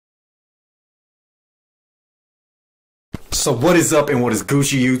So what is up and what is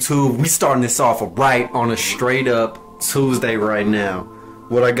Gucci YouTube? We starting this off right on a straight up Tuesday right now.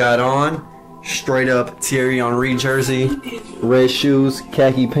 What I got on? Straight up Thierry Henry jersey, red shoes,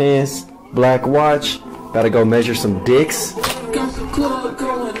 khaki pants, black watch. Gotta go measure some dicks. Got the club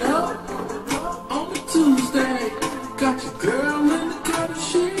going up on a Tuesday. Got your girl in the cut,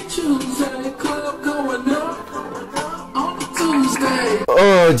 she Tuesday. Club going up on a Tuesday.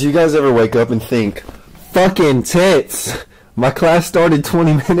 Oh, do you guys ever wake up and think, fucking tits, my class started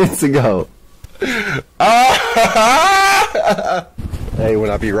 20 minutes ago? Hey, when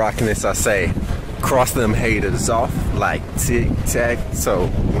I be rocking this, I say, cross them haters off like tic-tac. So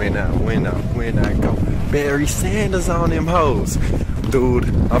when I go, Barry Sanders on them hoes. Dude,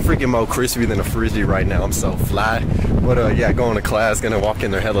 I'm freaking more crispy than a frisbee right now. I'm so fly. But yeah, going to class, gonna walk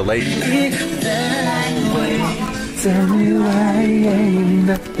in there hella late. Tell me why ain't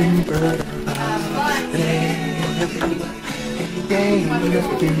nothing but ain't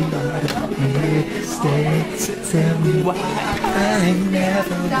nothing but mistakes. Tell me why I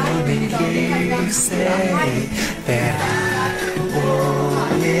never wanted you say that I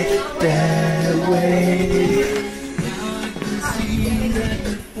want it that way.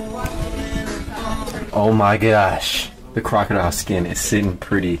 Oh my gosh, the crocodile skin is sitting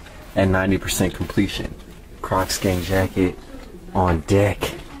pretty at 90% completion. Crocs gang jacket on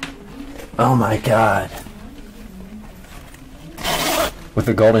deck. Oh my god. With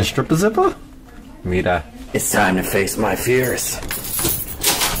the golden stripper zipper? Mira, it's time to face my fears.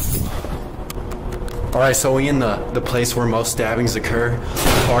 Alright, so we in the place where most stabbings occur.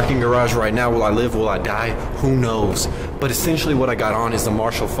 Parking garage right now. Will I live? Will I die? Who knows? But essentially what I got on is the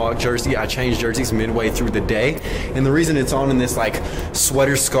Marshall Falk jersey. I changed jerseys midway through the day. And the reason it's on in this like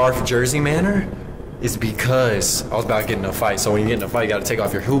sweater scarf jersey manner is because I was about to get in a fight. So when you get in a fight, you gotta take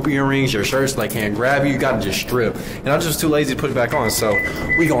off your hoop earrings, your shirts, they can't grab you, you gotta just strip. And I was just too lazy to put it back on, so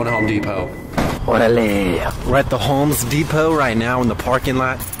we going to Home Depot. Orale. We're at the Homes Depot right now in the parking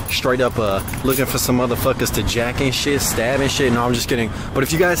lot. Straight up looking for some motherfuckers to jack and shit, stab and shit. No, I'm just kidding. But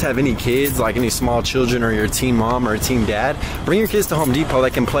if you guys have any kids, like any small children, or you're a teen mom or a teen dad, bring your kids to Home Depot.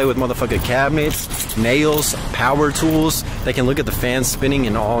 They can play with motherfucking cabinets, nails, power tools. They can look at the fans spinning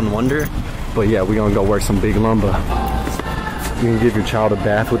and all in wonder. But yeah, we're gonna go work some big lumber. You can give your child a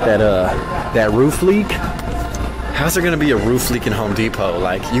bath with that roof leak. How's there gonna be a roof leak in Home Depot?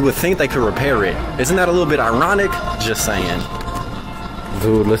 Like, you would think they could repair it. Isn't that a little bit ironic? Just saying.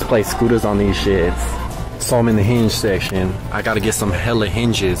 Dude, let's play scooters on these shits. So I'm in the hinge section. I gotta get some hella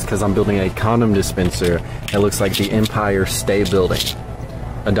hinges because I'm building a condom dispenser. It looks like the Empire State Building.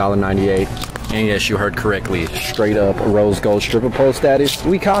 $1.98. And yes, you heard correctly. Straight up rose gold stripper pole status.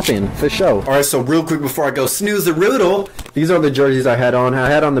 We copping for sure. Alright, so real quick before I go snooze the roodle, these are the jerseys I had on. I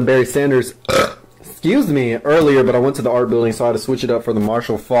had on the Barry Sanders excuse me, earlier, but I went to the art building, so I had to switch it up for the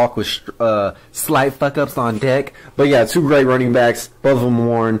Marshall Falk with slight fuck-ups on deck. But yeah, two great running backs, both of them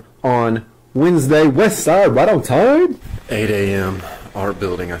worn on Wednesday, West Side, right on time. 8 a.m. art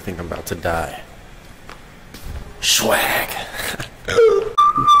building. I think I'm about to die. Swag.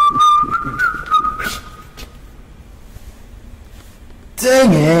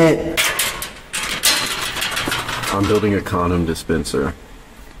 Dang it! I'm building a condom dispenser.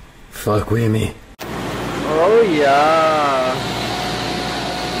 Fuck with me. Oh yeah.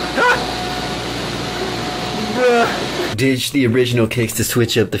 Ditch the original kicks to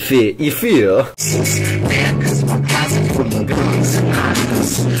switch up the fit. You feel?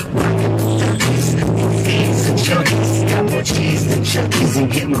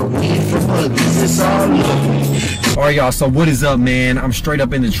 Alright y'all, so what is up, man? I'm straight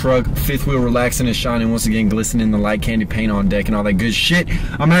up in the truck, fifth wheel relaxing and shining once again, glistening the light candy paint on deck and all that good shit.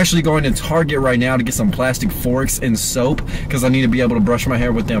 I'm actually going to Target right now to get some plastic forks and soap because I need to be able to brush my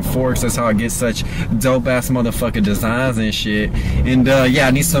hair with them forks. That's how I get such dope ass motherfucking designs and shit. And yeah,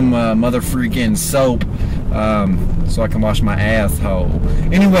 I need some mother freaking soap so I can wash my asshole.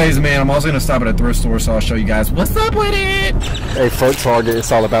 Anyways, man, I'm also gonna stop at a thrift store, so I'll show you guys what's up with it. Hey, fuck Target,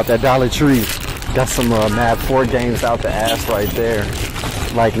 it's all about that Dollar Tree. Got some mad fork games out the ass right there.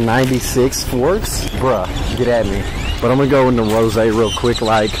 Like 96 forks? Bruh, get at me. But I'm gonna go into Rose real quick.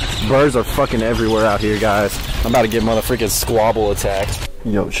 Like, birds are fucking everywhere out here, guys. I'm about to get motherfucking squabble attacked.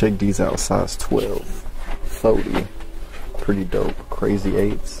 Yo, check these out, size 12. 40. Pretty dope. Crazy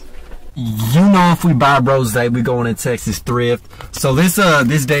 8s. You know, if we buy rose, we going to Texas Thrift. So this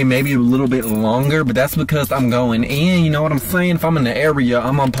day may be a little bit longer, but that's because I'm going in. You know what I'm saying? If I'm in the area,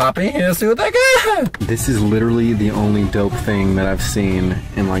 I'm gonna pop in and see what they got. This is literally the only dope thing that I've seen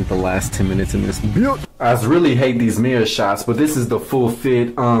in like the last 10 minutes in this build. I really hate these mirror shots, but this is the full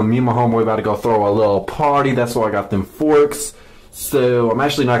fit. Me and my homeboy about to go throw a little party. That's why I got them forks. So I'm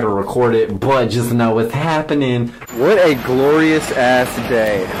actually not gonna record it, but just know what's happening. What a glorious ass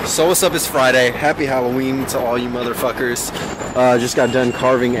day. So what's up, it's Friday. Happy Halloween to all you motherfuckers. Just got done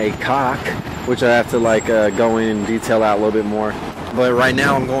carving a cock, which I have to like go in and detail out a little bit more. But right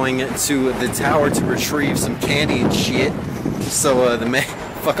now I'm going to the tower to retrieve some candy and shit. So the main,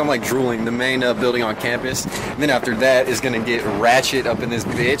 fuck, I'm like drooling, the main building on campus. And then after that is gonna get ratchet up in this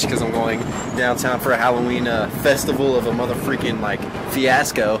bitch because I'm going downtown for a Halloween festival of a motherfreaking like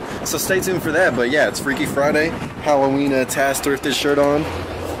fiasco. So stay tuned for that. But yeah, it's Freaky Friday. Halloween task thrifted shirt on.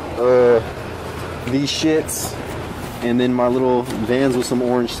 These shits. And then my little Vans with some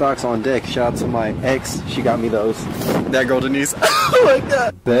orange socks on deck. Shout out to my ex, she got me those. That girl Denise, oh my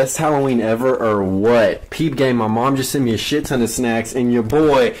god. Best Halloween ever or what? Peep game, my mom just sent me a shit ton of snacks and your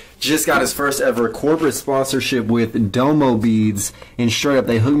boy just got his first ever corporate sponsorship with Domo beads. And straight up,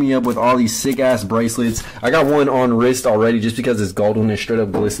 they hooked me up with all these sick ass bracelets. I got one on wrist already just because it's golden and straight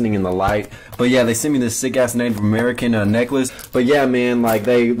up glistening in the light. But yeah, they sent me this sick ass Native American necklace. But yeah, man, like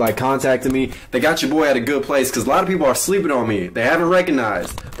they like contacted me. They got your boy at a good place because a lot of people are sleeping on me. They haven't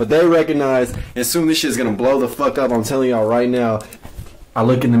recognized, but they recognize. And soon this shit's gonna blow the fuck up. I'm telling y'all right now. I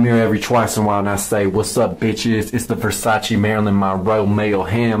look in the mirror every twice in a while and I say, what's up, bitches? It's the Versace Marilyn Monroe male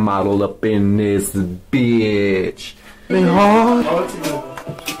hand model up in this bitch. Wait a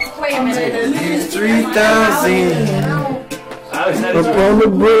minute. 3,000 upon the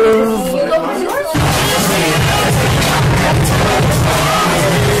bridge.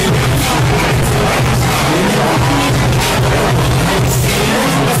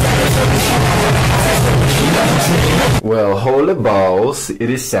 Well, holy balls, it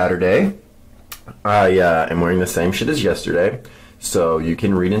is Saturday. I am wearing the same shit as yesterday, so you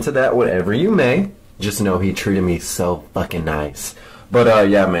can read into that whatever you may. Just know he treated me so fucking nice. But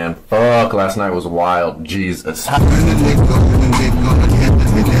yeah, man, fuck, last night was wild. Jesus.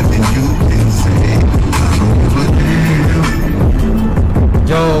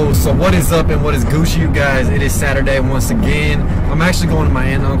 Yo, so what is up and what is Gucci, you guys? It is Saturday once again. I'm actually going to my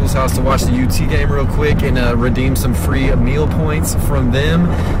aunt and uncle's house to watch the UT game real quick and redeem some free meal points from them.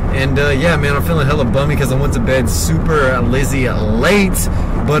 And yeah, man, I'm feeling hella bummy because I went to bed super Lizzie late.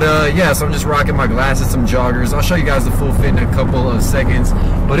 But yeah, so I'm just rocking my glasses, some joggers. I'll show you guys the full fit in a couple of seconds.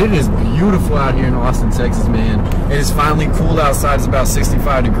 But it is beautiful out here in Austin, Texas, man. It is finally cool outside. It's about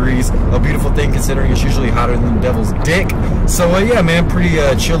 65 degrees. A beautiful thing considering it's usually hotter than the devil's dick. So yeah, man, pretty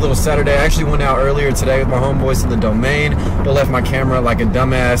chill little Saturday. I actually went out earlier today with my homeboys to the Domain, but left my camera like a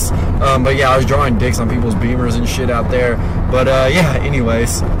dumbass. But yeah, I was drawing dicks on people's Beamers and shit out there. But yeah,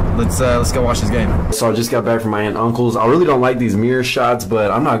 anyways, let's go watch this game. So I just got back from my aunt and uncle's. I really don't like these mirror shots,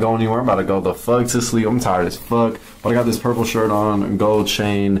 but I'm not going anywhere. I'm about to go the fuck to sleep. I'm tired as fuck. But I got this purple shirt on, gold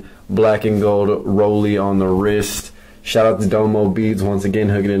chain, black and gold rolly on the wrist. Shout out to Domo beads once again,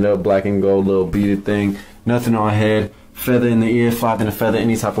 hooking it up, black and gold little beaded thing. Nothing on head. Feather in the ear, flapping a feather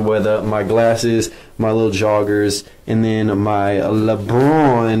any type of weather. My glasses, my little joggers, and then my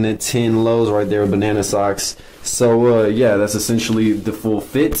LeBron 10 lows right there with banana socks. So yeah, that's essentially the full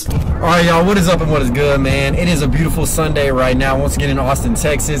fit. Alright y'all, what is up and what is good, man? It is a beautiful Sunday right now, once again in Austin,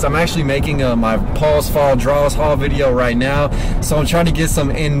 Texas. I'm actually making my Paul's Fall Draws haul video right now. So I'm trying to get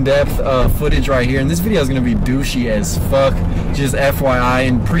some in-depth footage right here. And this video is going to be douchey as fuck, just FYI,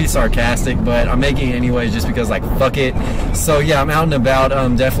 and pretty sarcastic. But I'm making it anyways just because like, fuck it. So yeah, I'm out and about,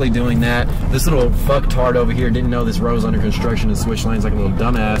 definitely doing that. This little fucktard over here didn't know this road was under construction and switched lanes like a little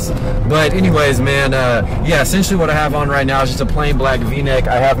dumbass. But anyways, man, yeah, essentially what I have on right now is just a plain black v-neck.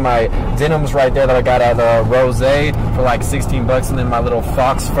 I have my denims right there that I got at Rose for like 16 bucks, and then my little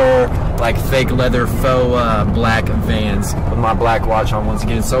fox fur, like fake leather faux black Vans with my black watch on once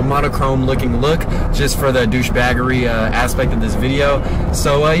again. So monochrome looking look, just for the douchebaggery aspect of this video.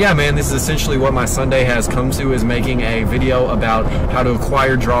 So yeah, man, this is essentially what my Sunday has come to, is making a video about how to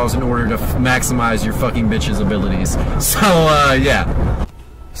acquire draws in order to maximize your fucking bitch's abilities. So yeah.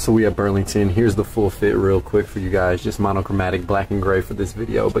 So we at Burlington. Here's the full fit real quick for you guys. Just monochromatic black and gray for this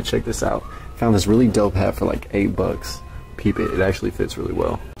video. But check this out. Found this really dope hat for like 8 bucks. Peep it. It actually fits really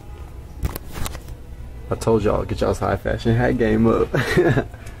well. I told y'all, get y'all's high fashion hat game up.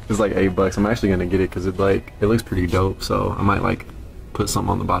 It's like 8 bucks. I'm actually gonna get it because it looks pretty dope. So I might like put something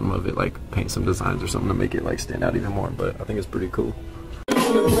on the bottom of it, like paint some designs or something to make it like stand out even more. But I think it's pretty cool.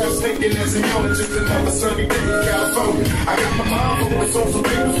 the breath stinking as a morning, just another sunny day in California. I got my mind focused on some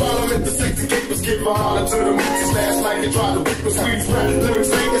papers while I'm at the sexy capers. Give a holler to the bitches last night and try to whip the sweet rap lyrics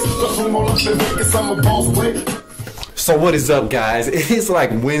Vegas. Plus from all up in Vegas, I'm a boss player. So what is up, guys? It is like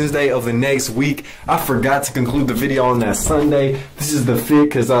Wednesday of the next week. I forgot to conclude the video on that Sunday. This is the fit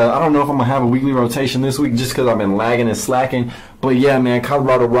because I don't know if I'm gonna have a weekly rotation this week just because I've been lagging and slacking. But yeah, man,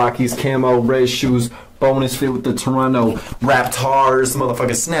 Colorado Rockies camo, red shoes, bonus fit with the Toronto Raptors,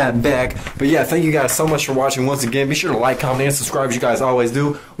 motherfucking snapback. But yeah, thank you guys so much for watching once again. Be sure to like, comment, and subscribe as you guys always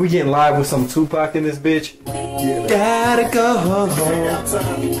do. We getting live with some Tupac in this bitch. Gotta go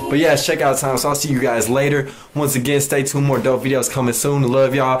home. But yeah, it's checkout time, so I'll see you guys later. Once again, stay tuned, more dope videos coming soon.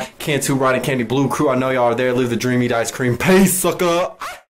 Love y'all. Can2 Ride and Candy Blue crew, I know y'all are there. Live the dream, eat ice cream. Peace, sucker.